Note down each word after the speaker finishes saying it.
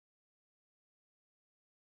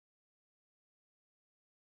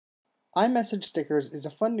iMessage stickers is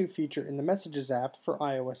a fun new feature in the Messages app for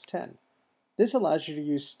iOS 10. This allows you to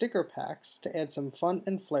use sticker packs to add some fun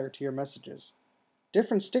and flair to your messages.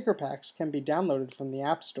 Different sticker packs can be downloaded from the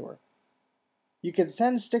App Store. You can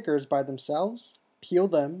send stickers by themselves, peel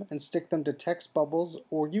them and stick them to text bubbles,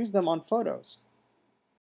 or use them on photos.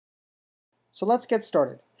 So let's get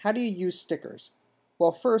started. How do you use stickers?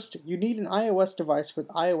 Well, first, you need an iOS device with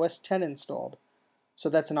iOS 10 installed. So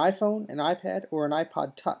that's an iPhone, an iPad, or an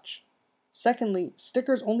iPod Touch. Secondly,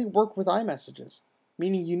 stickers only work with iMessages,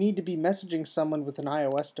 meaning you need to be messaging someone with an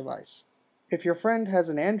iOS device. If your friend has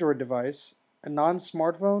an Android device, a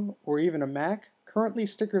non-smartphone, or even a Mac, currently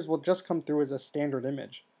stickers will just come through as a standard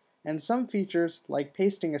image. And some features, like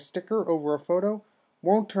pasting a sticker over a photo,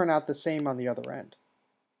 won't turn out the same on the other end.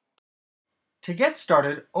 To get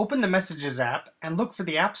started, open the Messages app and look for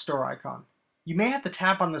the App Store icon. You may have to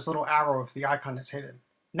tap on this little arrow if the icon is hidden.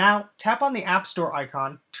 Now, tap on the App Store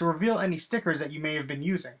icon to reveal any stickers that you may have been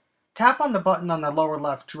using. Tap on the button on the lower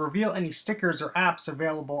left to reveal any stickers or apps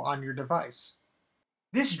available on your device.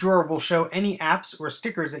 This drawer will show any apps or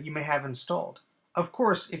stickers that you may have installed. Of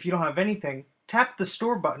course, if you don't have anything, tap the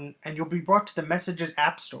Store button and you'll be brought to the Messages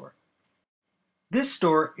App Store. This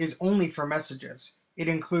store is only for messages. It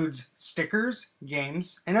includes stickers,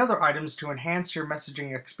 games, and other items to enhance your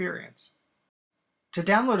messaging experience. To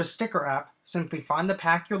download a sticker app, simply find the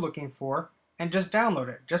pack you're looking for and just download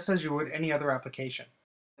it, just as you would any other application.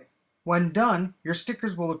 When done, your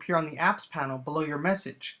stickers will appear on the Apps panel below your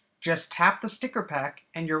message. Just tap the sticker pack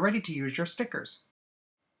and you're ready to use your stickers.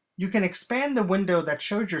 You can expand the window that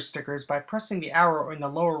shows your stickers by pressing the arrow in the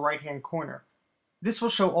lower right-hand corner. This will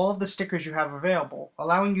show all of the stickers you have available,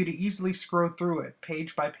 allowing you to easily scroll through it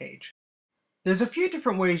page by page. There's a few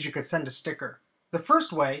different ways you could send a sticker. The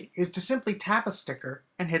first way is to simply tap a sticker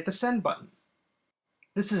and hit the send button.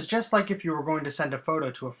 This is just like if you were going to send a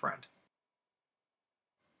photo to a friend.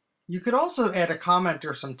 You could also add a comment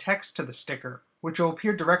or some text to the sticker, which will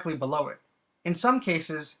appear directly below it. In some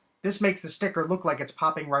cases, this makes the sticker look like it's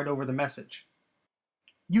popping right over the message.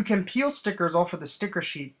 You can peel stickers off of the sticker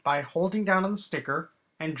sheet by holding down on the sticker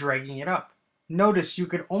and dragging it up. Notice you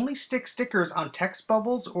could only stick stickers on text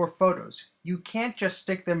bubbles or photos. You can't just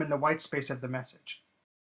stick them in the white space of the message.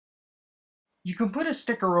 You can put a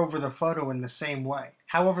sticker over the photo in the same way.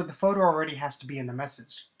 However, the photo already has to be in the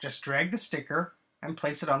message. Just drag the sticker and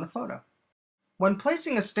place it on the photo. When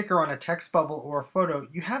placing a sticker on a text bubble or a photo,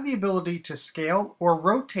 you have the ability to scale or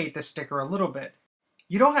rotate the sticker a little bit.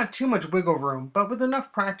 You don't have too much wiggle room, but with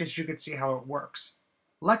enough practice you can see how it works.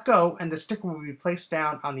 Let go and the sticker will be placed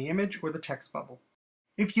down on the image or the text bubble.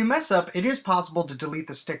 If you mess up, it is possible to delete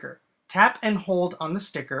the sticker. Tap and hold on the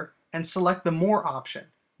sticker and select the More option.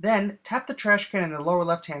 Then tap the trash can in the lower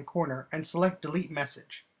left-hand corner and select Delete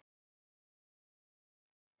Message.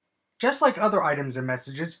 Just like other items in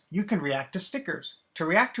messages, you can react to stickers. To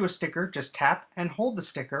react to a sticker, just tap and hold the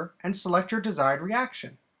sticker and select your desired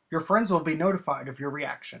reaction. Your friends will be notified of your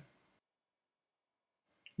reaction.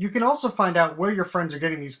 You can also find out where your friends are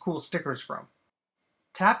getting these cool stickers from.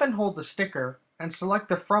 Tap and hold the sticker and select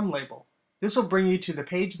the From label. This will bring you to the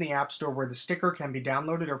page in the App Store where the sticker can be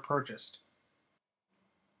downloaded or purchased.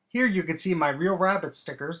 Here you can see my Real Rabbit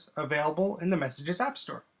stickers available in the Messages App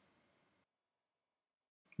Store.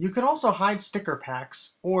 You can also hide sticker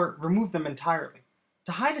packs or remove them entirely.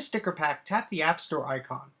 To hide a sticker pack, tap the App Store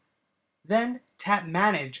icon. Then tap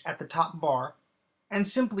Manage at the top bar and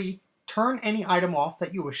simply turn any item off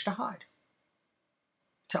that you wish to hide.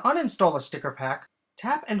 To uninstall a sticker pack,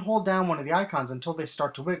 tap and hold down one of the icons until they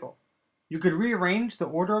start to wiggle. You could rearrange the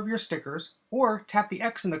order of your stickers or tap the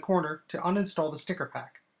X in the corner to uninstall the sticker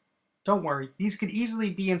pack. Don't worry, these could easily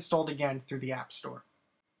be installed again through the App Store.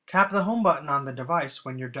 Tap the Home button on the device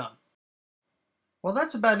when you're done. Well,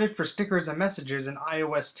 that's about it for stickers and messages in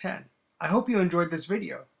iOS 10. I hope you enjoyed this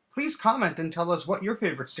video. Please comment and tell us what your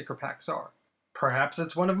favorite sticker packs are. Perhaps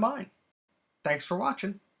it's one of mine. Thanks for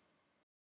watching.